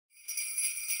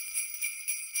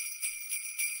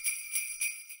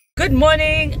Good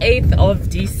morning, 8th of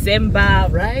December,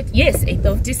 right? Yes, 8th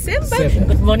of December. 7.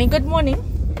 Good morning, good morning.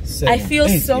 7. I feel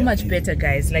so much better,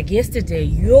 guys. Like yesterday,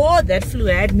 that flu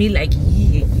had me like,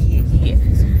 yeah.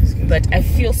 But I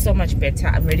feel so much better.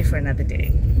 I'm ready for another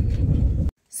day.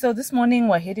 So this morning,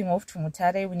 we're heading off to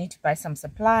Mutare. We need to buy some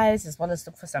supplies, as well as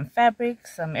look for some fabric,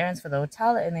 some errands for the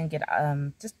hotel, and then get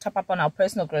just top up on our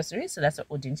personal groceries. So that's what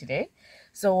we're doing today.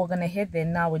 So we're gonna head there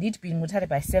now. We need to be in Mutare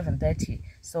by 7:30.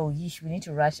 So we need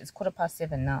to rush. It's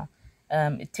 7:15 now.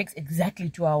 It takes exactly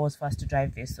 2 hours for us to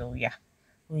drive there. So yeah,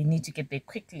 we need to get there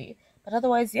quickly. But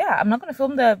otherwise, yeah, I'm not gonna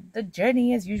film the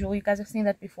journey as usual. You guys have seen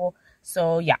that before.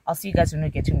 So yeah, I'll see you guys when we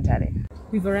get to Mutare.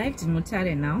 We've arrived in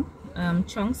Mutare now.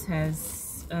 Chonks has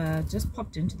just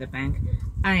popped into the bank.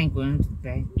 I ain't going to the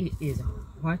bank. It is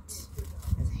hot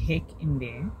as heck in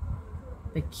there.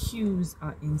 The queues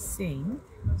are insane.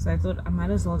 So I thought I might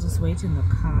as well just wait in the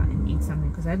car and eat something,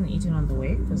 because I hadn't eaten on the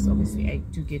way, because obviously I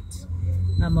do get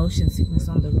motion sickness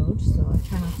on the road, so I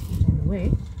try not to eat on the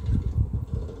way.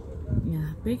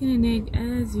 Yeah, bacon and egg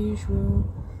as usual.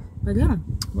 But yeah,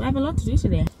 we have a lot to do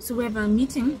today. So we have a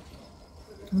meeting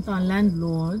with our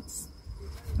landlords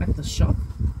at the shop.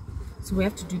 So we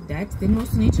have to do that. Then we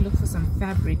also need to look for some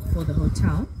fabric for the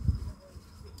hotel.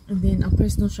 And then our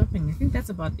personal shopping. I think that's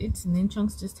about it. And then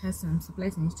Chunks just has some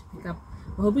supplies he needs to pick up.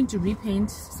 We're hoping to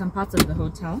repaint some parts of the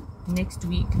hotel next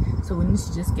week. So we need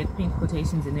to just get paint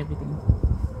quotations and everything.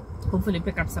 Hopefully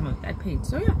pick up some of that paint.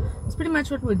 So yeah, that's pretty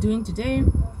much what we're doing today.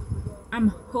 I'm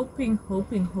hoping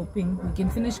we can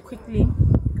finish quickly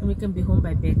and we can be home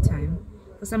by bedtime.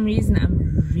 For some reason,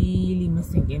 I'm really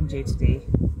missing MJ today.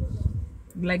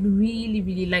 Like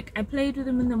really, like I played with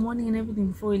him in the morning and everything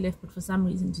before he left, but for some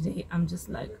reason today I'm just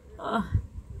like, oh,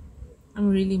 I'm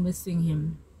really missing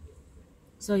him.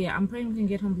 So yeah, I'm praying we can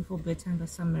get home before bedtime.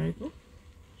 That's some miracle,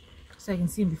 so I can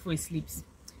see him before he sleeps.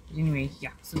 But anyway,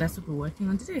 yeah, so that's what we're working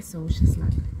on today. So it's just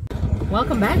like,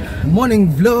 welcome back. Morning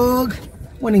vlog,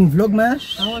 morning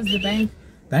vlogmas. How was the bank?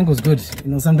 Bank was good.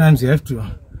 You know, sometimes you have to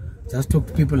just talk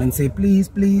to people and say, please,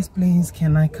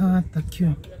 can I cut the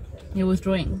queue? You're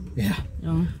withdrawing. Yeah.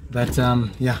 Oh. But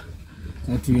yeah,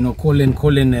 to, you know, call in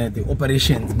the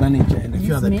operations manager and a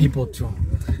few other people to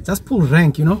just pull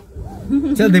rank, you know.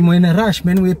 Tell them we're in a rush,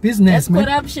 man. We're business, man.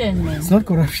 Corruption, man. It's not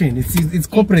corruption. It's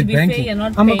corporate banking.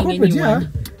 Fair, I'm a corporate, yeah,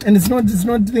 and it's not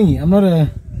thingy. I'm not a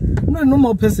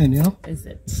normal person, you know. Is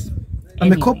it?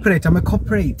 I'm a corporate.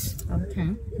 Okay,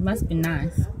 it must be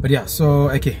nice. But yeah, so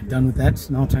okay, done with that.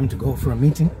 Now time to go for a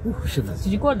meeting. Ooh, shivers.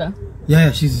 Did you call her?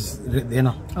 Yeah, she's there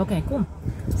now. Okay, cool.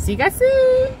 See you guys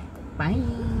soon. Bye.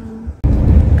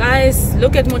 Guys,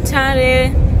 look at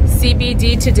Mutare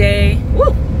CBD today.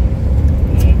 Woo!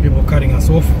 People cutting us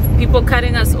off.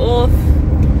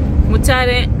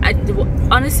 Mutare,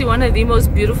 honestly, one of the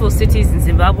most beautiful cities in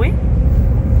Zimbabwe.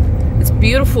 It's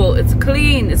beautiful, it's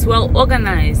clean, it's well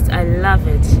organized. I love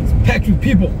it. It's packed with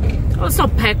people. Oh, it's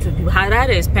not packed with people.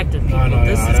 Harare is packed with people. No,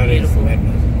 this is beautiful.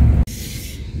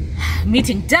 Is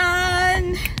Meeting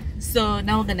done. So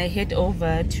now we're gonna head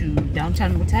over to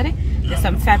downtown Mutare. There's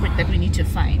some fabric that we need to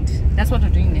find. That's what we're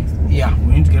doing next. Yeah,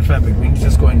 we need to get fabric. We need to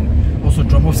just go and also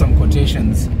drop off some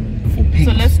quotations for paint.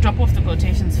 So let's drop off the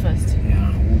quotations first.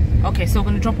 Yeah. Okay, so we're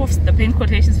gonna drop off the paint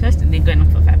quotations first and then go and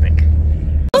look for fabric.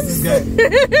 This guy.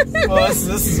 Oh, this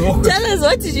is awkward. Tell us,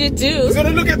 what did you do? He's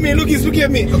gonna look at me. Look, he's looking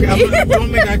at me. Okay,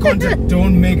 don't make eye contact.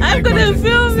 Don't make eye contact. I'm gonna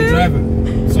film it. Driver.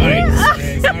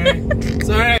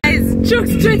 Sorry. Guys,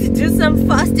 Chokes tried to do some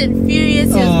Fast and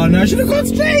Furious. Oh no, I should have gone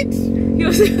straight.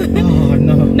 Oh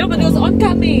no. No, but it was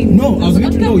oncoming. No, I was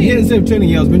going to go here instead of turning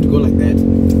here. I was going to go like that.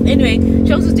 Anyway,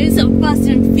 Chokes was doing some Fast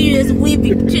and Furious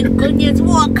weaving between Gonyans.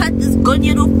 Oh, cut this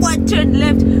Gonyan off, one turn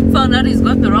left. Found out he's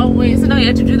gone the wrong way, so now he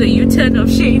had to do the U-turn of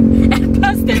shame and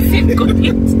pass the same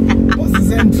Gonyan. What's the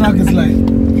same truck is like?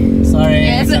 Sorry.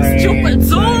 Yes, it's stupid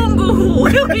Zongo.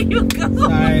 Where will you go?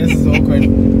 Sorry, this is awkward.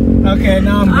 Okay,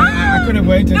 now I'm going. I couldn't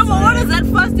wait. No, but what does that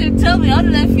Fast and tell me? How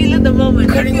did I feel in the moment?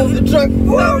 Cutting off the truck.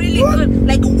 Oh, really good.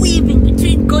 Like weaving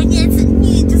between Gonyans and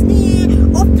me, just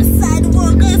off the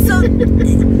sidewalk or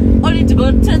something. Only to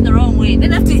go turn the wrong way.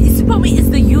 Then after, probably it's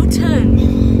the U-turn.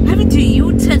 Having to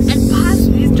U-turn and pass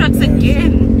these trucks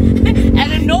again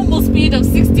at a normal speed of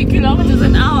 60 kilometers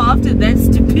an hour after that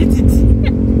stupidity.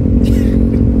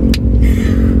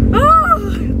 Oh,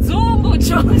 Zongo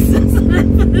choices.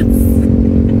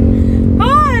 Oh,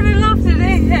 I had a laugh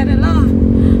today. I had a laugh.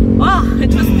 Oh,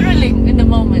 it was thrilling in the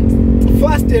moment.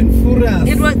 Fast and Furious.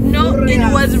 It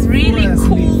was really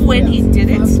cool when he did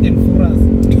it. Fast and Furious.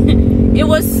 It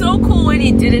was so cool when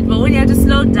he did it, but when you had to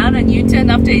slow down and U-turn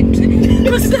after it,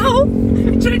 because now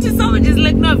trying to salvage is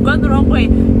like, no, I've gone the wrong way.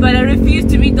 But I refuse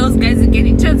to meet those guys again.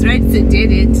 He turns right, it's a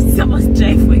dead end. Someone's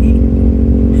driveway.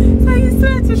 So you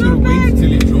swear to go back. Till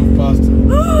he drove past.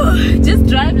 Just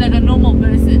drive like a normal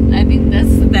person. I think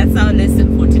that's our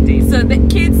lesson for today. So the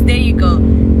kids, there you go.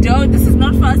 Don't. This is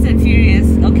not Fast and Furious,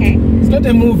 okay? It's not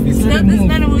a movie. This is not a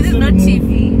movie. This is not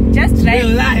TV. Just drive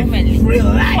Real life. normally. Real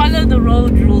life. Follow the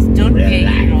road rules. Don't be a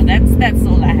hero. That's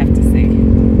all I have to say.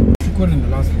 You got in the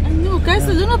last one. I know, guys.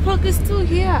 The Luna Park is still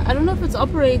here. I don't know if it's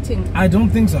operating. I don't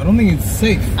think so. I don't think it's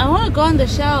safe. I want to go on the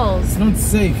shelves. It's not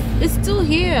safe. It's still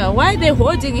here. Why are they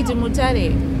hoarding it in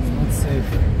Mutare? It's not safe.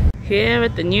 Here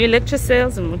at the new electro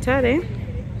sales in Mutare.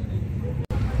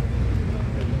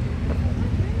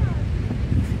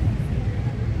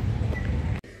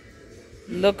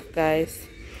 Look, guys,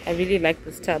 I really like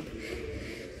this tub.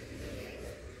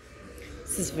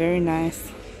 This is very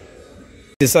nice.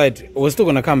 Decide, we're still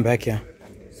gonna come back here.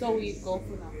 So we go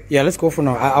for now. Yeah, let's go for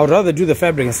now. I would rather do the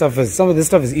fabric and stuff. Some of this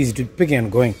stuff is easy to picking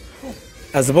and going,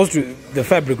 as opposed to the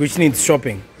fabric, which needs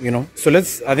shopping. You know. So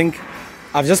let's. I think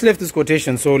I've just left this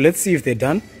quotation. So let's see if they're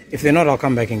done. If they're not, I'll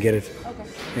come back and get it. Okay.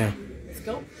 Yeah. Let's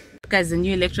go. Guys, the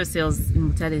new electro sales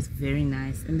in Mutare is very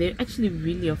nice, and they're actually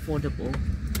really affordable.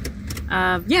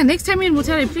 Yeah, next time you're in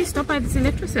Mutare, please stop by this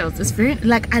electro sales. It's very,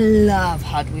 like, I love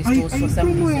hardware stores for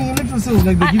some reason. Electro sales,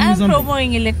 like I am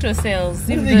promoting electro sales.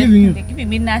 What are they giving you? They're giving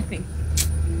me nothing.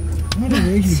 What are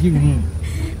they actually giving you?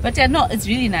 But yeah, no, it's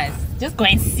really nice. Just go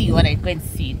and see what I go and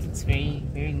see. It's very,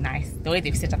 very nice. The way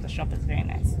they've set up the shop is very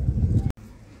nice.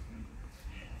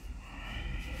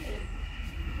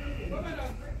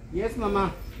 Yes,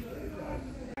 Mama.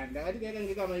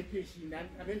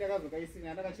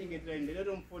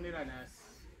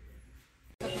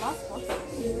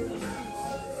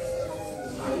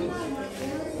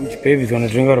 Which baby's gonna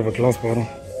drink out of a glass bottle?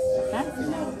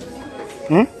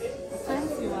 Hmm?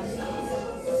 Fancy one.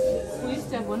 We used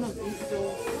to have one of these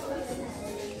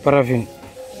stores. Paraffin.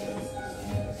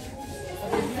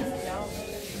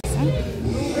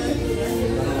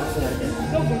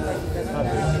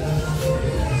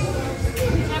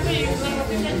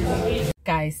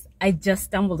 Guys, I just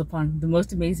stumbled upon the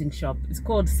most amazing shop. It's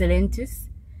called Celentis.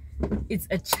 It's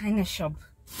a China shop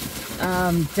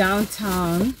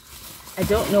downtown. I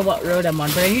don't know what road I'm on,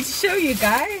 but I need to show you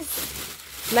guys.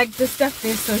 Like, the stuff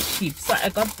there is so cheap. So I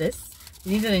got this.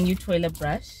 We needed a new toilet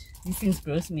brush. These things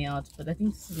gross me out, but I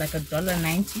think this is like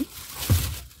 $1.90.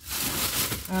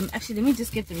 Actually, let me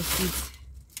just get the receipt.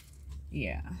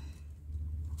 Yeah.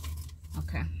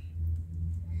 Okay.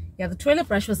 Yeah, the toilet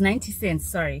brush was 90 cents.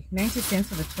 Sorry, 90 cents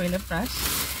for the toilet brush.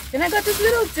 Then I got this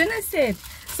little dinner set.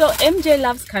 So MJ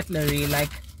loves cutlery.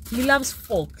 Like, he loves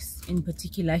forks in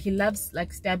particular. He loves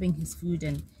like stabbing his food,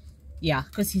 and yeah,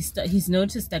 because he's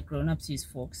noticed that grown-ups use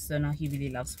forks. So now he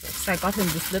really loves forks. So I got him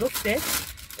this little set.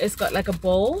 It's got like a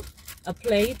bowl, a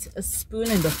plate, a spoon,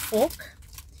 and a fork.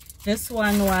 This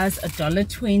one was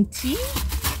 $1.20.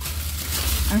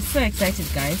 I'm so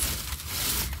excited, guys.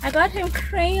 I got him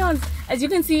crayons. As you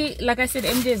can see, like I said,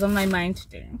 MJ is on my mind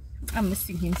today. I'm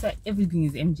missing him, so everything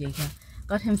is MJ here.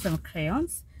 Got him some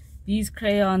crayons. These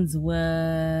crayons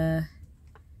were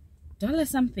 $1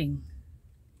 something.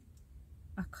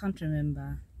 I can't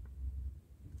remember.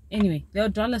 Anyway, they were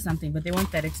 $1 something, but they weren't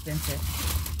that expensive.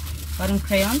 Got him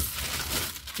crayons.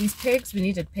 These pegs, we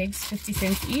needed pegs, 50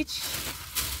 cents each.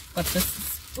 Got this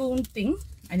spoon thing.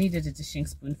 I needed a dishing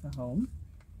spoon for home.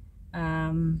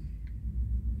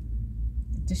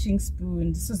 Dishing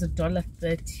spoon, this was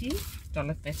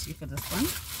 $1.30 for this one.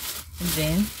 And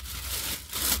then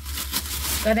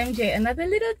got MJ another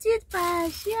little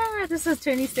toothbrush. Yeah, this was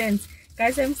 20 cents.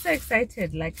 Guys, I'm so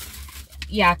excited. Like,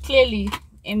 yeah, clearly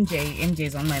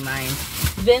MJ's on my mind.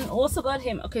 Then also got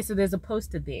him, okay, so there's a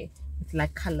poster there with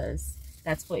like colors.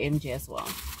 That's for MJ as well.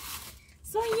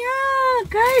 So yeah,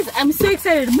 guys, I'm so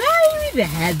excited. Man, they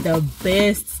had the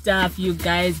best stuff, you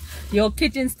guys. Your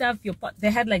kitchen stuff, your pot.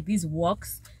 They had like these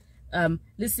woks.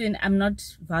 Listen, I'm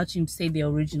not vouching to say the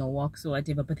original woks or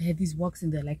whatever, but they had these woks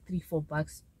and they're like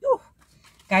 $3-4. Ooh.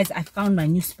 Guys, I found my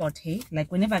new spot, hey. Like,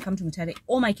 whenever I come to Mutare,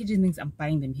 all my kitchen things, I'm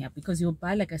buying them here, because you'll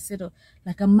buy like a set of,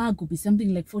 like a mug will be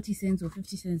something like 40 cents or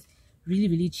 50 cents, really,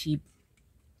 really cheap.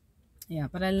 Yeah,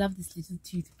 but I love this little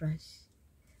toothbrush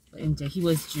for MJ. He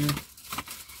was due.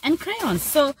 And crayons.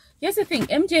 So here's the thing,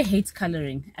 MJ hates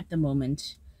coloring at the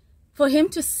moment. For him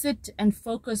to sit and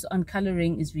focus on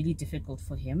coloring is really difficult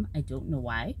for him. I don't know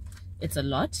why. It's a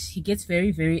lot. He gets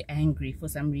very, very angry for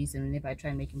some reason whenever I try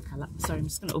and make him color. Sorry, I'm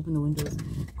just going to open the windows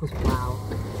because wow.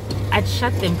 I'd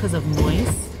shut them because of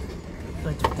noise.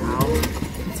 but wow,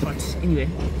 it's hot. Anyway,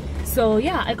 so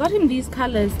yeah, I got him these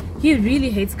colors. He really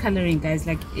hates coloring, guys.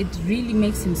 Like, it really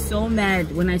makes him so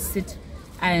mad when I sit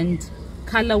and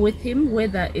color with him,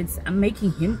 whether it's I'm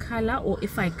making him color or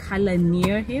if I color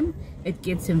near him, it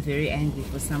gets him very angry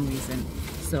for some reason.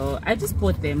 So I just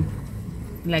bought them.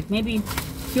 Like, maybe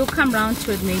he'll come around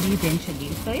to it maybe eventually.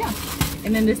 So yeah,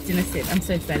 and then this dinner set, I'm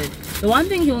so excited. The one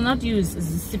thing he will not use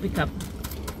is the sippy cup,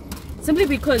 simply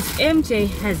because MJ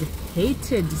has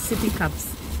hated sippy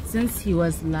cups since he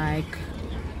was like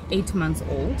 8 months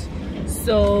old.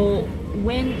 So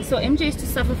MJ used to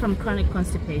suffer from chronic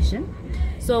constipation,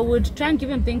 so we'd try and give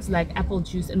him things like apple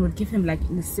juice and would give him like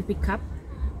in a sippy cup,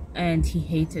 and he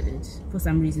hated it for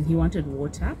some reason. He wanted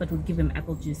water, but we'd give him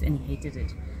apple juice and he hated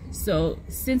it. So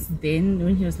since then,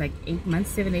 when he was like 8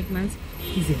 months, 7-8 months,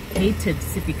 he's hated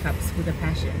sippy cups with a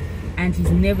passion, and he's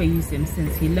never used them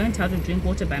since. He learned how to drink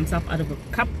water by himself out of a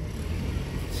cup.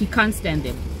 He can't stand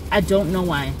them. I don't know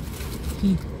why.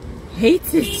 He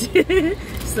hates it.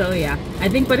 So yeah, I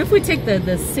think, but if we take the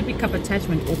sippy cup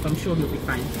attachment off, I'm sure he'll be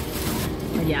fine.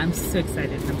 But yeah, I'm so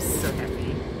excited. I'm so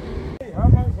happy.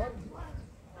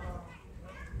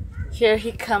 Here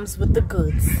he comes with the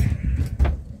goods.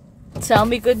 Tell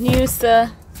me good news,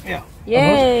 sir. Yeah.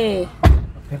 Yay.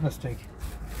 Pepper steak.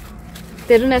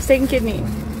 They don't have steak and kidney.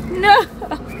 No.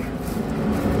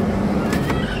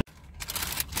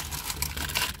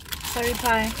 Sorry,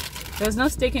 pie. There's no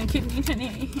steak and kidney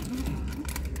today.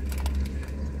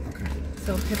 Okay.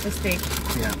 So pepper steak.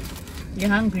 Yeah. You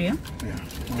hungry? Huh?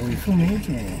 Yeah. Are we filming it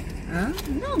or? Huh?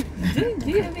 No. Do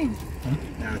your thing. Huh?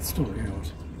 Yeah, it's still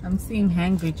out. I'm seeing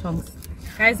hungry chunks.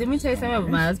 Guys, let me tell you something about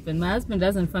my husband. My husband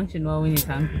doesn't function well when he's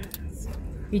hungry.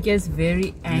 He gets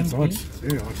very angry. It's hot.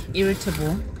 Very hot.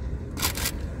 Irritable.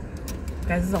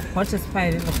 Guys, this is the hottest pie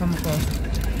I've ever come across.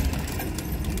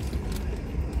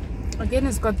 Again,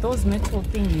 it's got those metal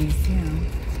thingies,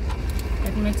 yeah.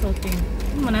 That metal thing.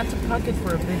 I'm gonna have to park it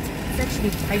for a bit. It's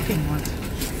actually piping hot.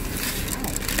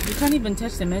 Ow. You can't even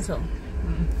touch the metal.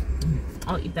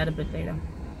 I'll eat that a bit later.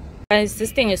 Guys,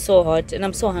 this thing is so hot and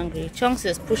I'm so hungry. Chunks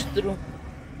is pushed through.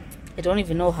 I don't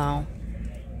even know how.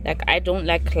 Like, I don't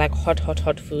like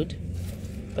hot food.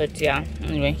 But yeah,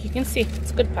 anyway, you can see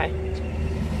it's good pie.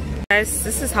 Guys,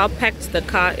 this is how packed the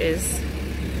car is.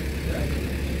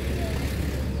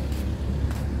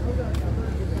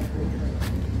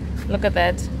 Look at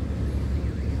that.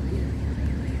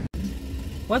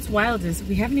 What's wild is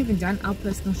we haven't even done our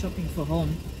personal shopping for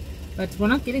home, but we're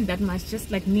not getting that much,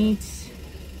 just like meat,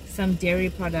 some dairy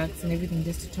products and everything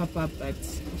just to top up. But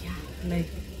yeah, like,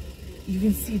 you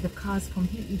can see the car's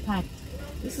completely packed.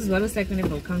 This is what it's like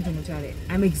whenever we come to Mutare.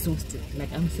 I'm exhausted,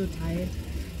 like I'm so tired.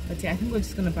 But yeah, I think we're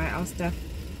just gonna buy our stuff,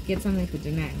 get something for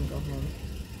dinner and go home.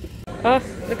 Oh,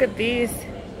 look at these.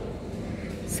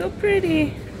 So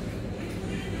pretty.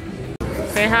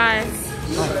 Say hi.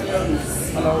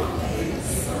 Hello.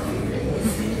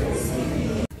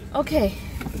 Okay,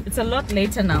 it's a lot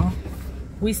later now.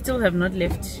 We still have not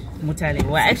left Mutare.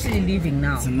 We're actually leaving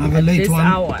now. It's another late one.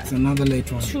 Hour. It's another late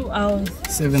one. 2 hours.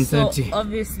 7:30. So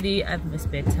obviously I've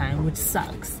missed bedtime, which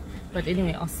sucks. But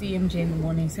anyway, I'll see MJ in the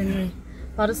morning. So anyway,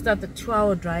 about to start the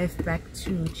 2-hour drive back to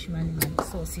Chimanimani.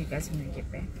 So I'll see you guys when I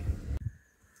get back.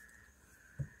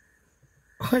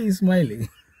 Why are you smiling?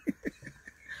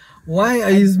 Why are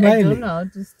you smiling? I don't know how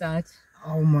to start.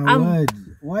 Oh my word.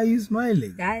 Why are you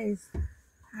smiling? Guys,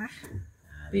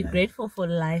 be grateful for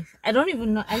life. I don't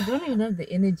even have the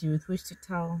energy with which to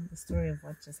tell the story of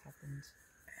what just happened.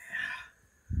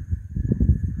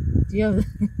 Do you have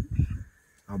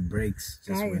Our brakes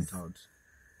just went out.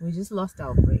 We just lost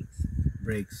our brakes.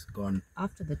 Brakes gone.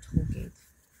 After the toll gate.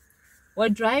 We're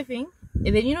driving,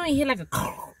 and then you hear like a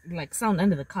sound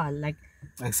under the car, like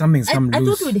something's come loose.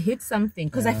 I thought we'd hit something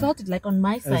because I felt it like on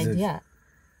my side. Yeah,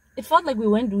 it felt like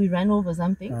we ran over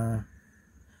something. And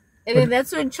then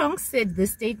that's when Chong said the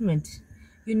statement,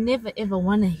 you never ever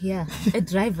want to hear a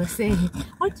driver say it.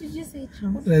 What did you say,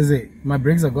 Chong? What did I say? My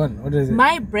brakes are gone. What did I say?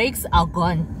 My brakes are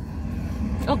gone.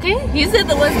 Okay, he said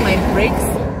the words, my brakes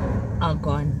are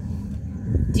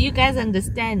gone. Do you guys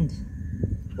understand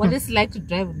what it's like to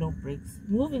drive with no brakes?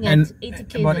 Moving at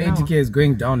 80 about an hour. 80k is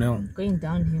going downhill. Going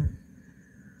downhill.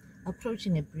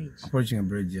 Approaching a bridge. Approaching a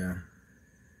bridge, yeah.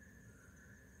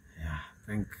 Yeah,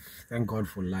 thank God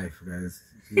for life, guys.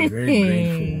 We're very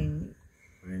grateful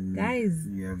when guys,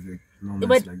 you have moments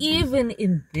but like even this.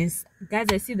 in this, guys,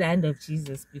 I see the hand of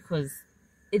Jesus, because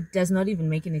it does not even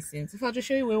make any sense. If I were to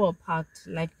show you where we're parked,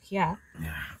 like here,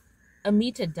 a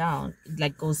meter down, it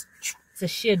like goes, it's a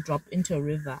sheer drop into a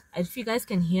river. If you guys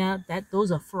can hear that, those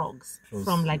are frogs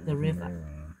from like the river.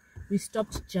 We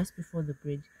stopped just before the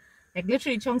bridge. Like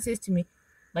literally, Chong says to me,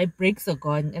 "My brakes are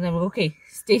gone," and I'm like, "Okay,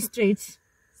 stay straight.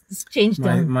 Just change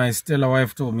down." My Stella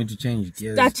wife told me to change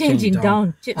gears. Start changing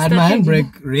down. I had my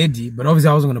handbrake ready, but obviously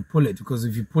I wasn't going to pull it because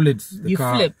if you pull it, the you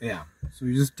car flip. Yeah. So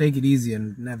you just take it easy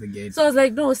and navigate. So I was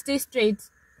like, "No, stay straight.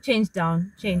 Change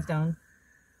down. Change down."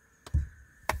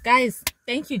 Guys,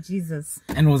 thank you, Jesus.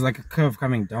 And it was like a curve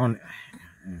coming down.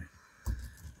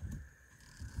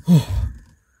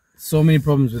 So many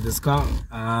problems with this car.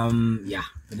 Yeah.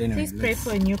 But anyway, please pray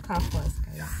for a new car for us,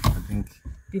 guys. Yeah, I think.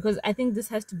 Because I think this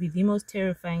has to be the most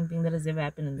terrifying thing that has ever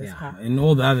happened in this car. And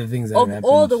all the other things that have happened.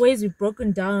 All the ways we've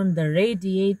broken down the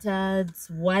radiators,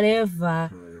 whatever,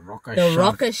 the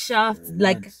rocker shaft,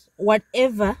 like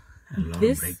whatever.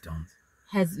 This breakdowns.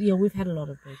 We've had a lot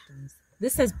of breakdowns.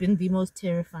 This has been the most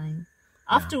terrifying.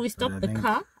 After we stopped the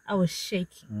car, I was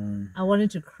shaking. I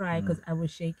wanted to cry because I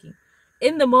was shaking.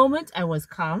 In the moment, I was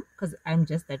calm because I'm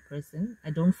just that person.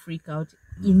 I don't freak out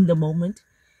in the moment.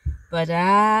 But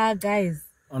guys.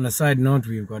 On a side note,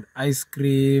 we've got ice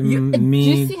cream,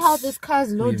 meat. Do you see how this car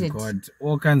is loaded? We've got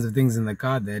all kinds of things in the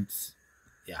car that,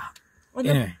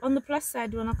 anyway. On the plus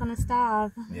side, we're not going to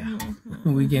starve. Yeah.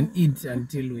 We can eat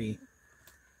until we...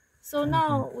 So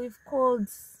now we've called...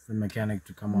 the mechanic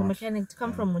to come The mechanic to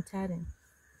come from Mutare.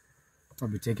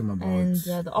 Probably take him about... And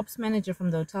the ops manager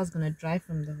from the hotel is going to drive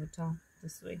from the hotel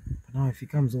this way. But now if he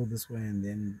comes all this way and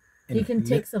then... He can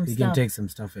take some stuff. He can take some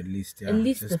stuff at least, yeah. At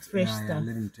least the fresh stuff. Yeah,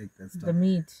 let him take that stuff. The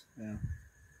meat. Yeah.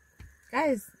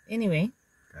 Guys, anyway.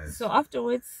 So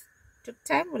afterwards, took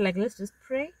time. We're like, let's just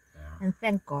pray and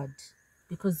thank God.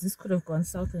 Because this could have gone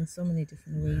south in so many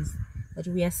different ways. But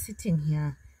we are sitting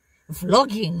here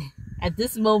vlogging at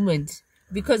this moment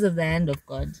because of the hand of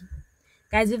God.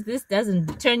 Guys, if this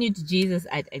doesn't turn you to Jesus,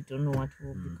 I don't know what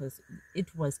will, because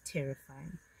it was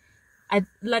terrifying.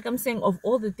 Like I'm saying, of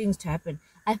all the things to happen,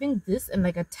 I think this and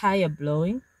like a tire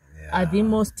blowing are the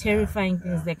most terrifying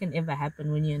things that can ever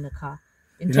happen when you're in a car.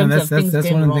 In terms of things that's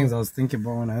going one of the wrong. things I was thinking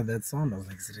about when I heard that sound. I was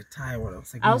like, is it a tire? What? I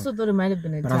was like, I also thought it might have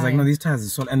been a tire. But I was like, no, these tires are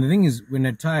solid. And the thing is, when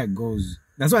a tire goes,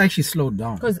 that's why I actually slowed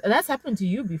down. Because that's happened to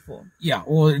you before. Yeah,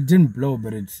 well, it didn't blow,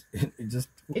 but it just...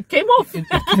 It came off. It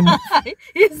came off.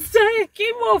 His tire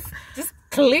came off. Just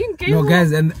clean came off. No,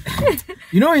 guys, and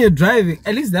you know when you're driving,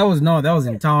 at least that was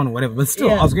in town or whatever. But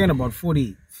still, I was going about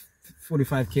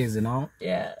 45 k's an hour.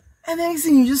 Yeah. And the next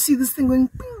thing, you just see this thing going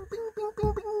ping, ping, ping,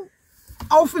 ping, ping,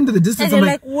 off into the distance. And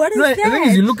you're like, what is that? The thing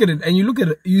is, you look at it, and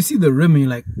you see the rim, and you're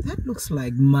like, that looks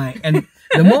like mine. And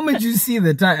the moment you see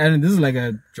the tire, and this is like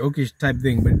a jokish type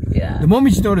thing, but the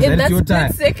moment you notice that it's your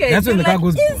tire, that's when the car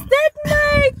goes, is that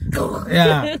my...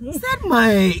 yeah, is that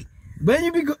my... When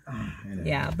you be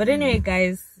yeah, but anyway,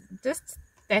 guys, just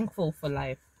thankful for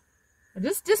life.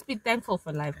 Just be thankful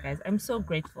for life, guys. I'm so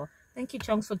grateful. Thank you,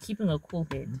 Chongs, for keeping a cool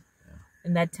head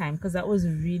in that time, because that was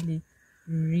really,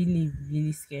 really,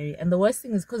 really scary. And the worst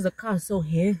thing is because the car is so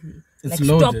heavy. It's like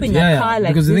loaded. stopping a car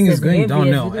like because the thing is going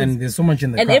down now, and and there's so much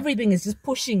in the car. And everything is just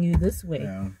pushing you this way.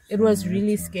 Yeah, it was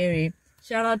really scary.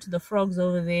 Shout out to the frogs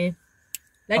over there.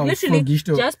 Like literally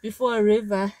just before a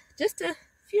river, just a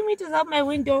few meters out my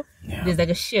window, there's like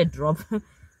a sheer drop.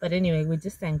 But anyway, we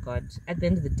just thank God. At the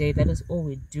end of the day, that is all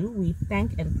we do. We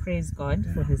thank and praise God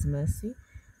for his mercy.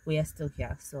 We are still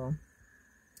here. So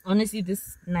honestly,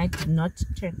 this night did not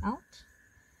turn out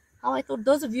how I thought.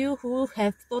 Those of you who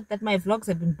have thought that my vlogs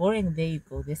have been boring, there you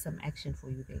go. There's some action for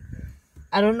you there.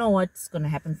 I don't know what's gonna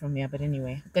happen from here, but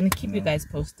anyway, I'm gonna keep you guys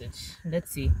posted.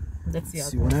 Let's see how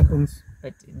what happens.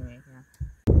 But anyway, yeah.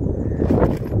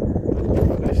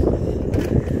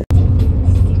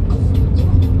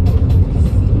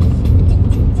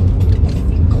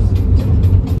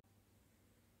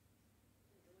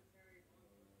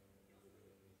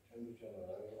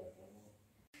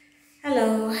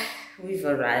 Hello, we've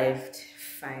arrived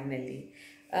finally.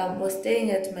 We're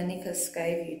staying at Manika's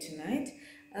Skyview tonight.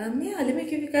 Yeah, let me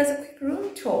give you guys a quick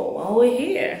room tour while we're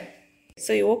here.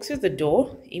 So you walk through the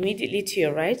door. Immediately to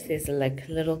your right, there's a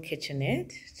little kitchenette,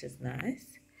 which is nice.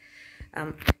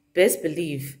 Best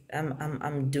believe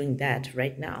I'm doing that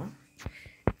right now.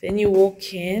 Then you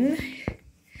walk in,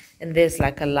 and there's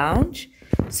like a lounge.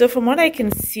 So from what I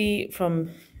can see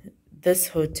from this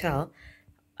hotel,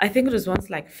 I think it was once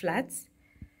like flats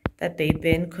that they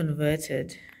then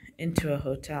converted into a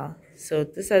hotel. So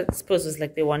this, I suppose, was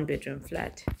like the 1-bedroom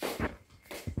flat.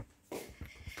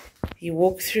 You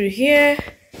walk through here.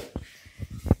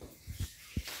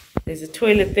 There's a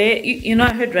toilet there. You know,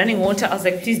 I heard running water. I was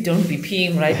like, please don't be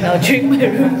peeing right now during my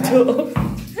room tour.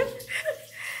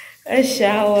 A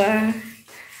shower,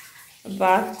 a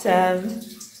bathtub,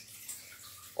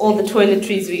 all the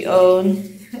toiletries we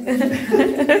own.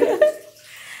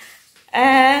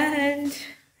 And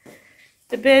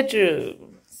the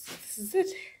bedroom. So this is it.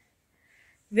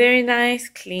 Very nice,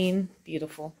 clean,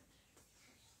 beautiful.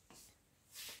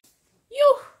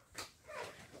 Yo!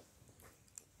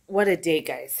 What a day,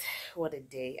 guys. What a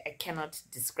day. I cannot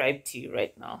describe to you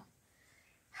right now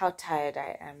how tired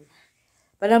I am.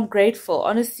 But I'm grateful.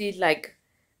 Honestly, like,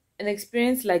 an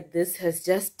experience like this has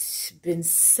just been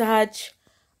such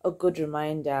a good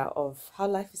reminder of how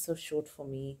life is so short for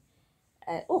me.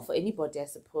 Or for anybody, I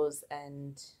suppose.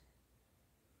 And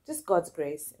just God's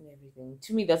grace and everything.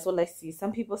 To me, that's all I see.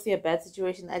 Some people see a bad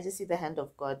situation. I just see the hand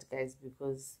of God, guys,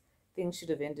 because things should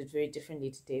have ended very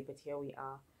differently today. But here we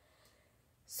are.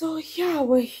 So yeah,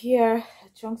 we're here.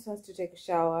 Chunks wants to take a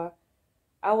shower.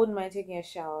 I wouldn't mind taking a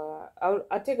shower.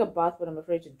 I'll take a bath, but I'm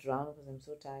afraid to drown because I'm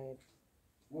so tired.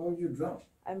 Why would you drown?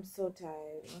 I'm so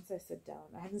tired. Once I sit down,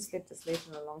 I haven't slept this late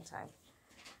in a long time.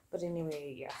 But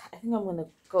anyway, yeah, I think I'm gonna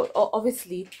go. Oh,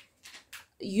 obviously,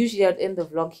 usually I'd end the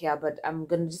vlog here, but I'm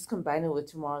gonna just combine it with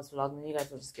tomorrow's vlog, and you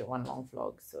guys will just get one long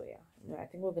vlog. So yeah, anyway, I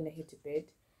think we're gonna hit to bed.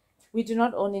 We do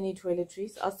not own any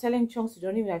toiletries. I was telling Chunks we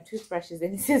don't even have toothbrushes,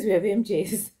 and he says we have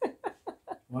MJs.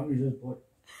 Why we just bought?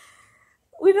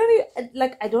 We don't even,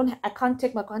 like, I can't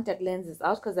take my contact lenses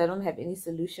out because I don't have any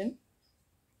solution.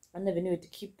 I never knew where to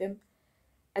keep them.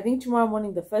 I think tomorrow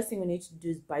morning the first thing we need to do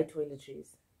is buy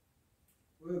toiletries.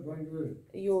 Where are you going to do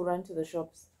it? You'll run to the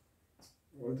shops.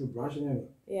 Or to brush and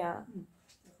Yeah.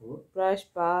 What? Brush,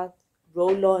 bath,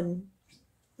 roll on.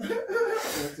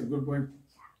 That's a good point.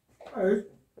 Alright.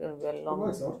 It'll be a long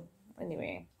one.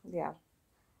 Anyway, yeah.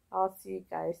 I'll see you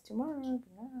guys tomorrow.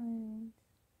 Good night.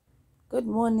 Good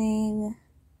morning.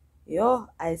 Yo,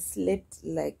 I slept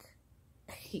like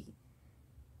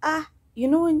you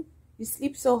know when you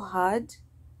sleep so hard,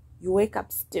 you wake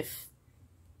up stiff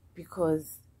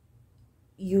because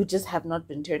you just have not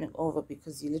been turning over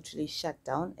because you literally shut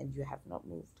down and you have not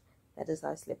moved. That is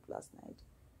how I slept last night.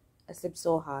 I slept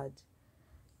so hard.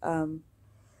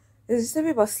 There's just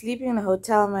something about sleeping in a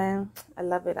hotel, man. I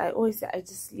love it. I always say I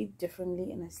just sleep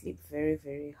differently and I sleep very,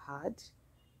 very hard.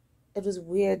 It was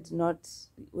weird not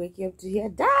waking up to hear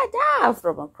da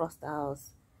from across the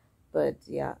house. But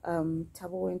yeah,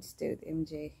 Tabo went to stay with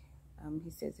MJ. He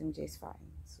says MJ's fine,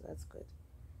 so that's good.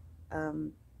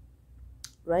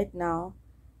 Right now,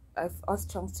 I've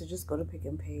asked Chunks to just go to Pick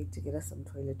and Pay to get us some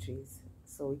toiletries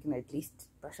so we can at least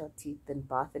brush our teeth and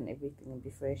bath and everything and be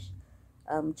fresh.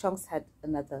 Chunks had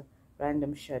another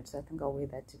random shirt, so I think I'll wear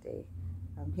that today.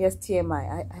 Here's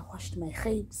TMI. I washed my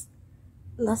ribs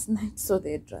last night so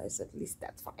they're dry, so at least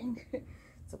that's fine.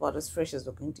 It's about as fresh as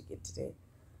we're going to get today.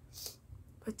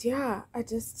 But yeah, I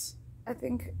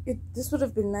think this would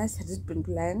have been nice had it been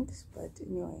planned, but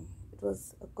anyway, it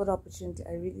was a good opportunity.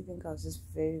 I really think I was just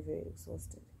very, very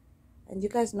exhausted. And you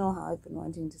guys know how I've been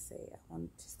wanting to say I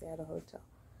want to stay at a hotel.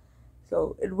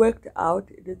 So it worked out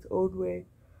in its own way.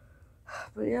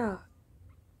 But yeah,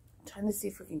 I'm trying to see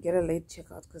if we can get a late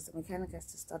checkout because the mechanic has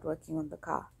to start working on the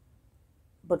car.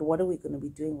 But what are we going to be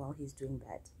doing while he's doing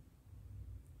that?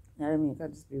 You know what I mean? You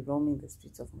can't just be roaming the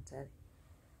streets of Mutare.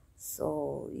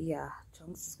 So yeah,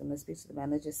 Chunks is going to speak to the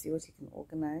manager, see what he can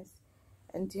organize.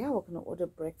 And yeah, we're going to order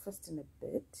breakfast in a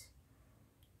bit.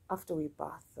 After we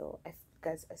bath though,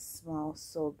 guys, I smell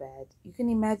so bad. You can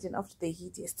imagine after the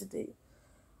heat yesterday.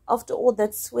 After all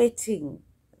that sweating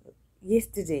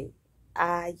yesterday.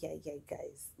 Yeah,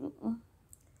 guys.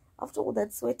 After all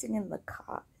that sweating in the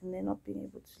car and then not being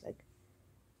able to like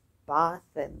bath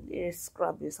and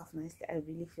scrub yourself nicely, I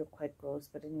really feel quite gross.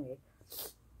 But anyway,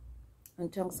 when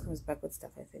Chunks comes back with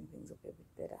stuff, I think things will be a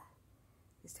bit better.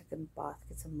 Just take a bath,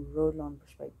 get some roll-on,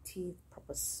 brush my teeth,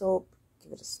 proper soap,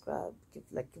 give it a scrub,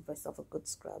 give myself a good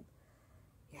scrub.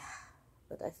 Yeah,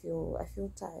 but I feel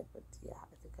tired. But yeah,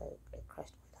 I think I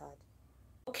crashed quite hard.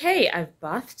 Okay, I've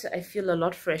bathed. I feel a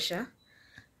lot fresher.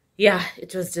 Yeah,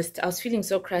 it was just, I was feeling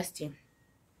so crusty.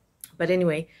 But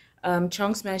anyway,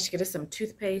 Chunks managed to get us some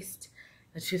toothpaste,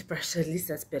 a toothbrush, so at least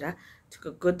that's better. Took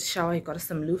a good shower. He got us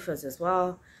some loofahs as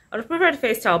well. I would have preferred a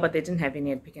face towel, but they didn't have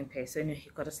any at Pick and Pay. So anyway, he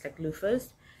got us like loofahs.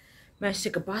 Managed to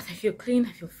take a bath. I feel clean.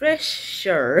 I feel fresh.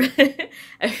 Sure.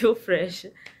 I feel fresh.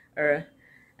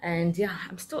 And yeah,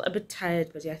 I'm still a bit tired,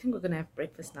 but yeah, I think we're going to have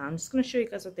breakfast now. I'm just going to show you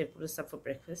guys what they put us up for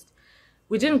breakfast.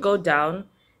 We didn't go down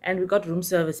and we got room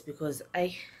service because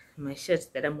my shirt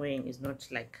that I'm wearing is not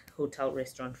like hotel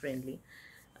restaurant friendly.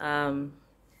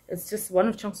 It's just one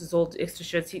of Chunks' old extra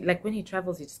shirts. Like when he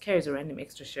travels, he just carries a random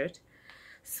extra shirt.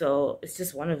 So it's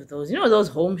just one of those, you know, those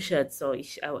home shirts. So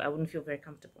I wouldn't feel very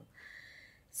comfortable.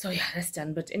 So yeah, that's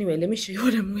done. But anyway, let me show you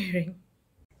what I'm wearing.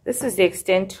 This is the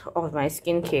extent of my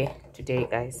skincare today,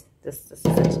 guys. This is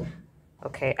it.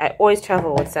 Okay, I always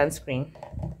travel with sunscreen.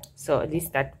 So at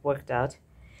least that worked out.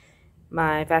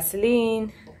 my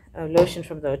Vaseline, a lotion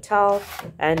from the hotel,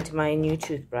 and my new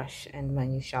toothbrush and my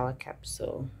new shower cap.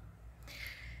 So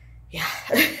yeah,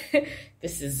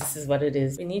 this is what it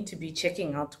is. We need to be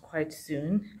checking out quite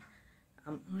soon.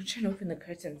 I'm trying to open the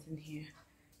curtains in here.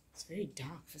 It's very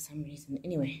dark for some reason.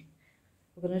 Anyway,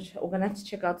 we're gonna have to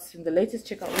check out soon. The latest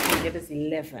checkout we can get is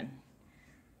 11.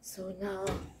 So now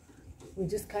we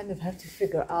just kind of have to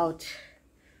figure out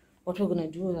what we're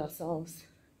gonna do with ourselves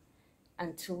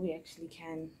until we actually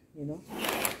can, you know.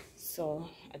 So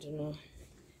I don't know.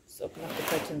 Let's open up the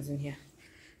curtains in here.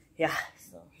 Yeah,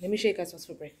 so let me show you guys what's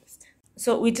for breakfast.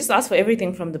 So we just asked for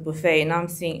everything from the buffet. Now I'm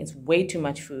seeing it's way too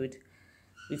much food.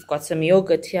 We've got some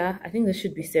yogurt here. I think this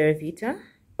should be Ceravita.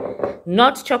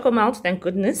 Not choco malt, thank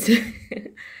goodness.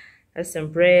 Has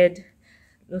some bread.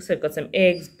 Looks like got some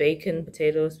eggs, bacon,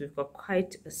 potatoes. We've got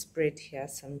quite a spread here,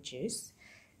 some juice.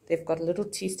 They've got a little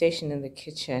tea station in the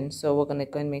kitchen, so we're gonna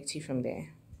go and make tea from there.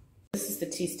 This is the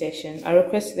tea station. I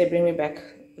requested they bring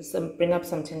up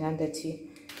some Tanganda tea.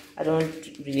 I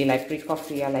don't really like Greek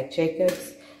coffee. I like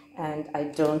Jacobs, and I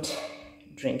don't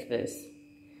drink this.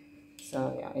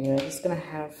 So yeah, anyway, I'm just gonna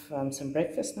have some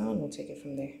breakfast now, and we'll take it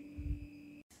from there.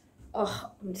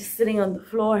 Oh, I'm just sitting on the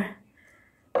floor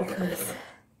because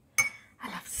I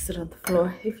love to sit on the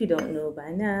floor. If you don't know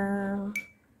by now,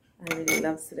 I really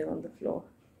love sitting on the floor.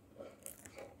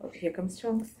 Oh, here comes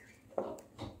Chunks.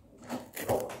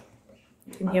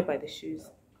 You can hear by the shoes.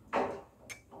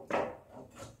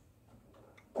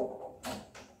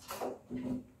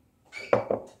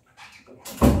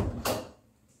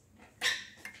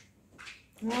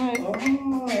 Alright. Oh,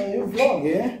 you vlog,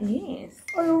 yeah? Yes.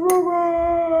 Are you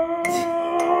vlogging?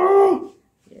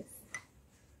 Yes.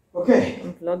 Okay.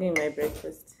 I'm vlogging my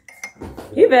breakfast.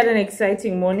 You've had an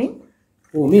exciting morning.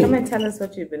 Oh, me? Come and tell us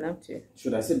what you've been up to.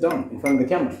 Should I sit down in front of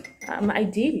the camera?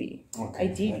 Ideally. Okay.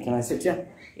 Ideally. Can I sit here?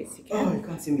 Yes, you can. Oh, you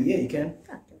can't see me. Yeah, you can.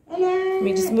 Okay. Let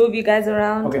me just move you guys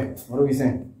around. Okay. What are we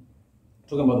saying?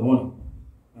 Talking about the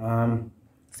morning.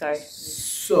 Sorry.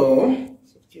 So,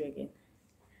 Shift you again.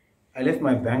 I left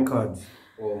my bank card,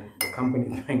 or the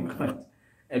company bank card,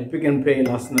 at Pick and Pay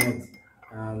last night.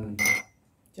 Do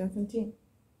you want some tea?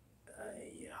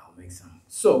 Yeah, I'll make some.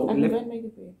 So, I'm going to make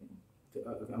it for you.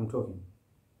 I'm talking.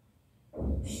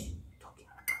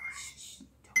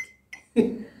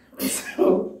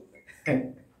 So,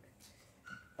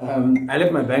 I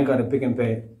left my bank card at Pick and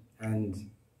Pay, and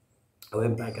I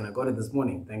went back and I got it this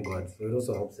morning, thank God. So it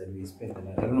also helps that we spent the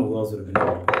night. I don't know who else would have been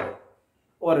able to get it.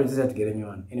 Or I just had to get a new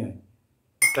one. Anyway,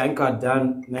 bank card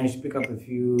done. Managed to pick up a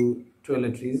few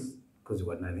toiletries because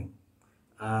we got nothing.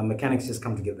 Mechanics just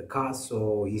come to get the car,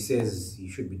 so he says he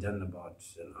should be done in about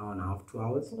an hour and a half, 2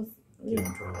 hours. Yeah,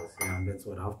 2 hours. Yeah, that's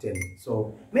what, 10:30.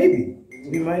 So maybe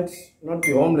we might not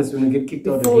be homeless when we get kicked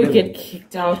out. Before we get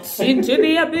kicked out into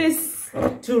the abyss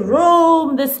to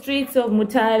roam the streets of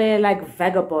Mutare like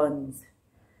vagabonds.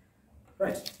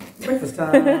 Right, breakfast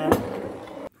time.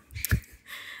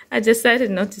 I decided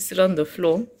not to sit on the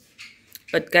floor.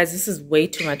 But guys, this is way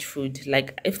too much food.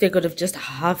 Like, if they could have just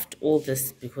halved all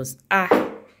this, because I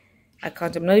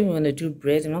can't. I'm not even going to do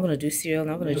bread. I'm not going to do cereal. I'm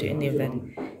not going to do any of that.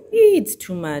 It's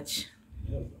too much.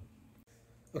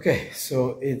 Okay,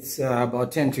 so it's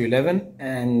about 10 to 11,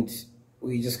 and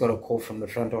we just got a call from the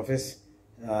front office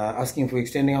asking for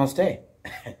extending our stay.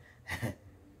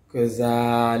 Because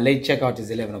late checkout is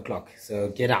 11 o'clock. So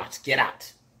get out.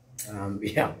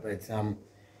 Yeah, but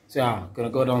so yeah, gonna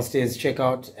go downstairs, check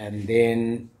out, and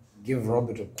then give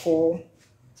Robert a call,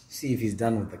 see if he's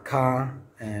done with the car,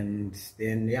 and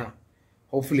then yeah,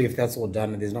 hopefully if that's all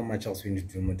done, there's not much else we need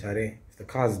to do. Mutare, if the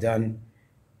car's done,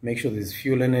 make sure there's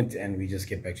fuel in it, and we just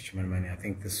get back to Chimanimani. I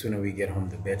think the sooner we get home,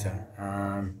 the better.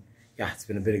 Yeah, it's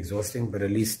been a bit exhausting, but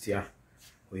at least yeah,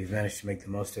 we've managed to make the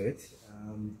most of it.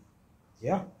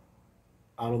 Yeah,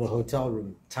 out of the hotel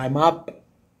room, time up.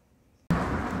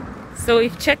 So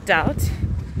we've checked out.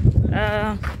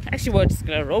 Actually, we're just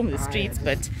gonna roam the streets,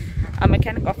 but our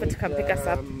mechanic offered to come pick us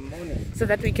up so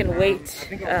that we can wait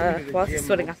while he's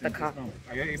sorting out the car.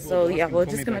 So yeah, we're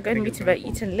just gonna go and meet him at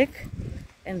Eaton Lick,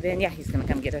 and then yeah, he's gonna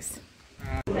come get us.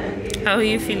 How are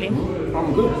you feeling?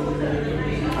 I'm good.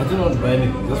 I didn't want to buy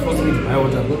anything. Just forced me to buy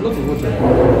water. I've got lots of water.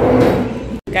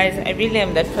 Guys, I really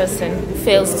am that person who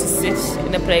fails to sit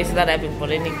in a place that I've been for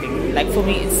anything. Like for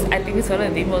me, I think it's one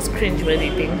of the most cringe-worthy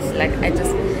things. Like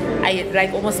I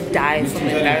like almost die from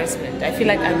embarrassment. I feel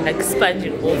like I'm like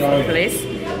sponging all over the place.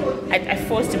 I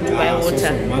forced him to buy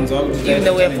water, even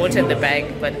though we have water in the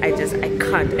bag, but I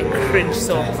can't. I cringe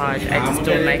so hard. I just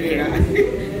don't like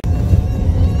it.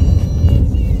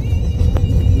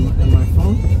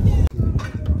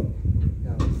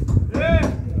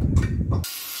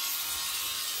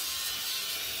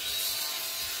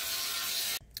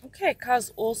 Okay,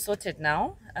 car's all sorted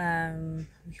now.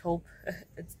 We hope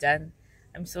it's done.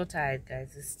 I'm so tired,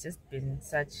 guys. It's just been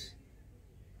such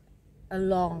a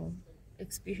long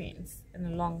experience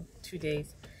and a long 2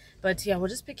 days. But yeah, we'll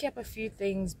just pick up a few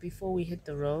things before we hit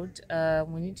the road.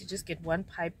 We need to just get one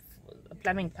pipe, a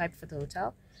plumbing pipe for the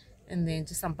hotel, and then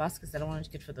just some baskets that I wanted to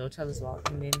get for the hotel as well.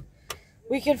 And then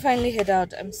we can finally head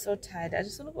out. I'm so tired. I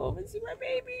just want to go home and see my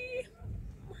baby.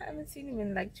 I haven't seen him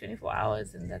in like 24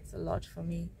 hours, and that's a lot for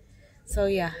me. So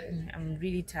yeah, I'm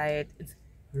really tired. It's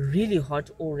really hot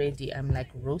already. I'm like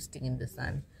roasting in the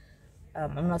sun.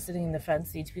 I'm not sitting in the front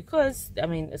seat because I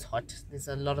mean it's hot. There's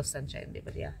a lot of sunshine there.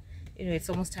 But yeah, anyway, it's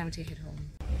almost time to head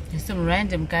home. There's some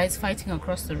random guys fighting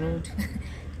across the road.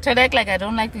 Try to act like I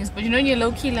don't like this, but you know, you're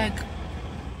low-key like,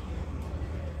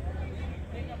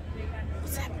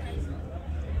 what's happening?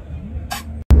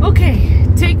 Okay,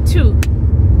 take 2.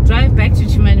 Drive back to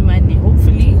Chimanimani.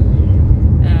 Hopefully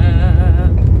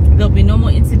there'll be no more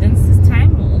incidents this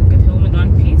time. We'll get home in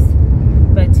one piece.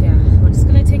 But yeah, we're just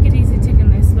gonna take it easy, take a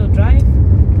nice slow drive,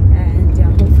 and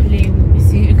yeah, hopefully we'll be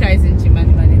seeing you guys in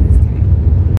Chimanimani this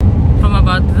time. From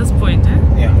about this point, eh?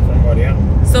 Yeah, from about here.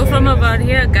 So from about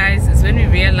here, guys, is when we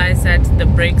realized that the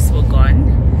brakes were gone.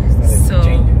 So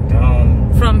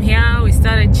from here we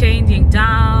started changing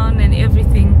down and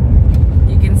everything.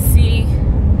 You can see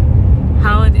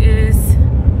how it is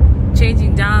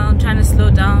changing down, trying to slow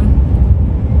down.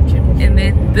 And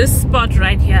then this spot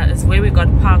right here is where we got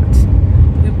parked.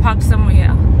 We parked somewhere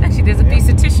here. Actually, there's a piece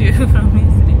of tissue from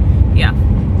yesterday. Yeah,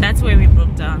 that's where we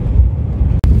broke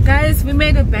down. Guys, we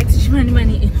made it back to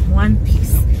Chimanimani in one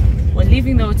piece. We're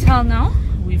leaving the hotel now.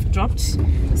 We've dropped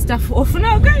stuff off and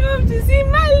now going home to see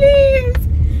my leaves.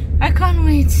 I can't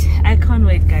wait. I can't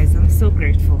wait, guys. I'm so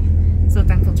grateful. So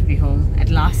thankful to be home at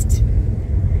last.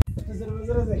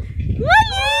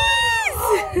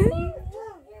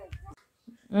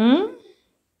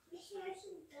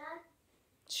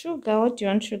 Sugar? What do you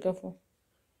want sugar for?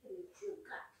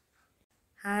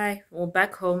 Hi, we're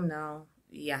back home now.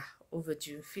 Yeah,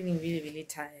 overdue. Feeling really, really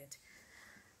tired.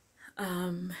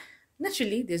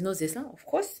 Naturally, there's no zesa, of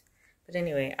course. But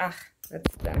anyway,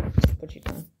 that's done. Just put you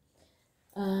down.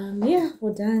 Yeah,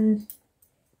 we're done.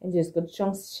 And just got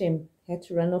Chong's shame. Had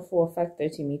to run off for a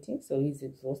 5:30 meeting, so he's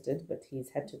exhausted, but he's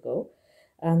had to go.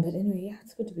 But anyway, yeah,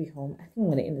 it's good to be home. I think I'm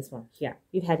gonna end this one here.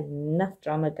 We've had enough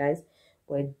drama, guys.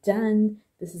 We're done.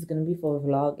 This is gonna be for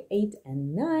vlog 8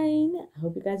 and 9. I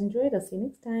hope you guys enjoyed. I'll see you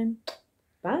next time.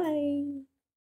 Bye.